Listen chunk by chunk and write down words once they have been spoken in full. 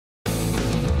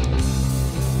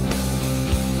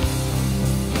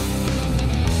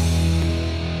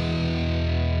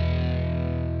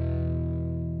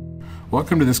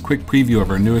Welcome to this quick preview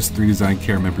of our newest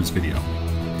 3DesignCAD8 members video.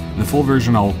 In the full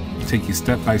version, I'll take you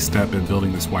step by step in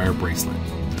building this wire bracelet.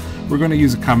 We're going to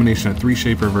use a combination of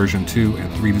 3Shaper version 2 and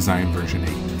 3Design version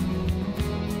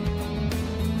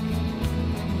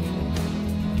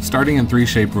 8. Starting in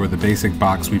 3Shaper with a basic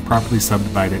box, we properly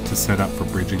subdivide it to set up for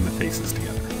bridging the faces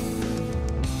together.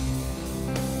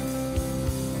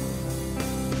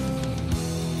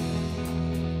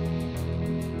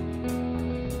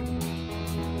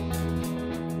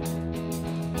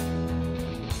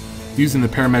 Using the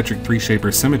Parametric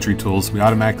 3Shaper symmetry tools, we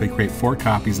automatically create 4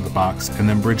 copies of the box and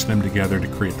then bridge them together to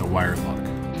create the wire look.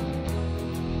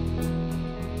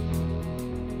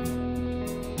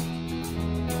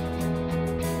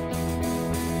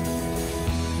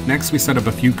 Next, we set up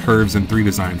a few curves in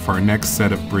 3Design for our next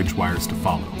set of bridge wires to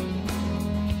follow.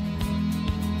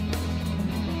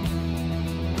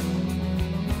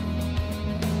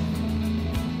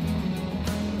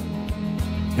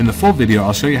 In the full video,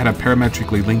 I'll show you how to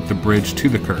parametrically link the bridge to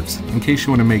the curves, in case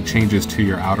you want to make changes to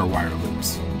your outer wire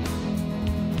loops.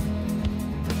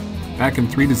 Back in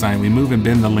 3Design, we move and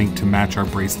bend the link to match our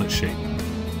bracelet shape.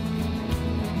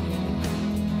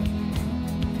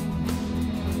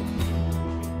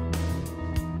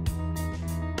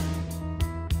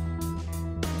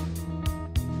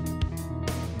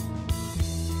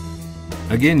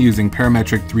 Again, using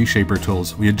Parametric 3Shaper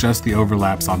tools, we adjust the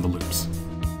overlaps on the loops.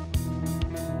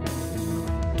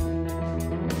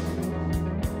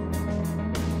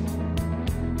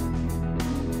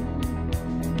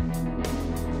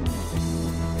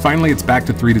 Finally, it's back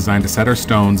to 3Design to set our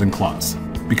stones and claws.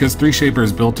 Because 3Shaper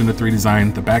is built into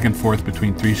 3Design, the back and forth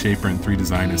between 3Shaper and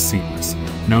 3Design is seamless.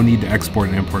 No need to export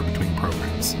and import between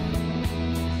programs.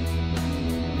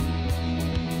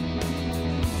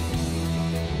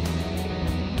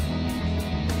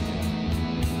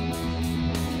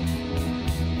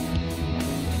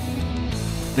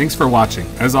 Thanks for watching.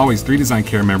 As always,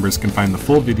 3DesignCAD members can find the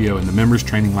full video in the Members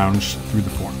Training Lounge through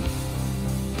the forum.